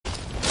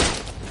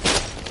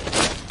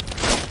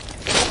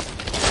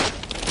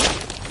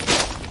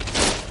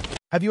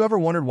Have you ever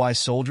wondered why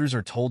soldiers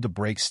are told to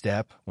break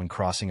step when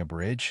crossing a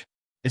bridge?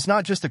 It's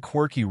not just a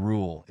quirky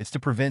rule, it's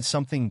to prevent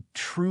something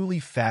truly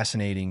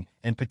fascinating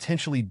and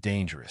potentially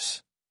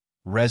dangerous: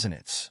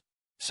 resonance.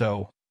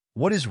 So,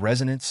 what is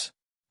resonance?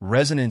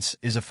 Resonance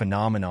is a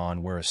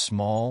phenomenon where a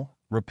small,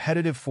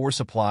 repetitive force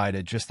applied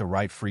at just the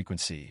right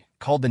frequency,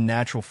 called the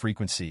natural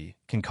frequency,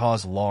 can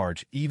cause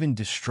large, even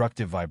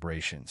destructive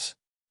vibrations.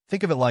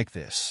 Think of it like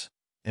this.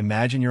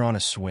 Imagine you're on a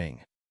swing.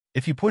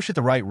 If you push at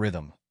the right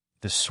rhythm,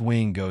 the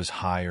swing goes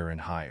higher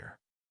and higher.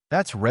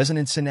 That's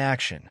resonance in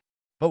action.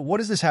 But what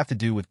does this have to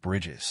do with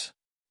bridges?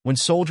 When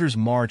soldiers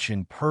march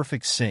in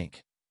perfect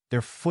sync,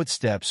 their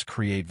footsteps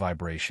create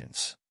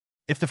vibrations.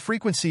 If the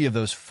frequency of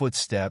those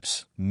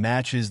footsteps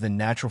matches the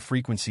natural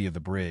frequency of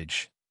the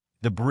bridge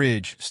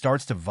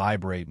starts to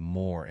vibrate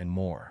more and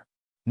more.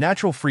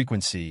 Natural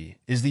frequency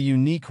is the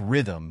unique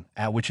rhythm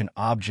at which an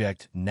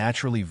object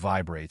naturally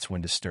vibrates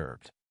when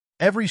disturbed.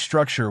 Every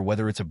structure,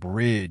 whether it's a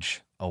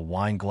bridge, a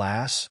wine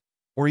glass,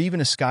 or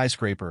even a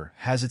skyscraper,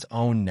 has its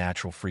own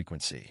natural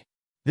frequency.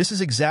 This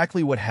is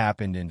exactly what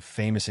happened in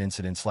famous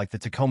incidents like the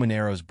Tacoma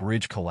Narrows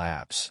Bridge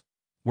collapse,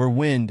 where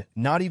wind,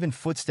 not even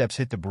footsteps,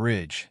 hit the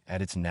bridge at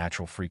its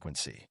natural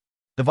frequency.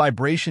 The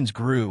vibrations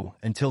grew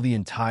until the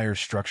entire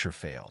structure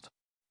failed.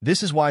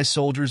 This is why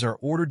soldiers are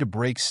ordered to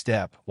break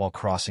step while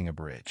crossing a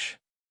bridge.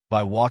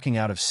 By walking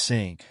out of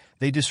sync,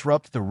 they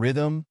disrupt the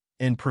rhythm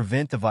and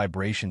prevent the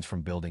vibrations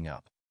from building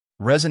up.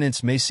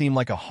 Resonance may seem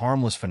like a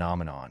harmless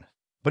phenomenon,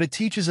 but it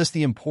teaches us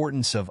the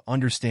importance of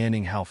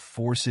understanding how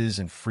forces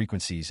and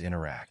frequencies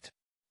interact.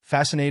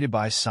 Fascinated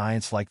by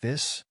science like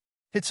this?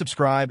 Hit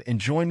subscribe and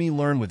join me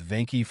learn with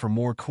Venky for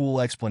more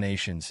cool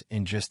explanations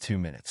in just 2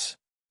 minutes.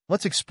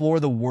 Let's explore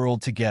the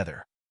world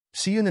together.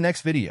 See you in the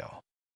next video.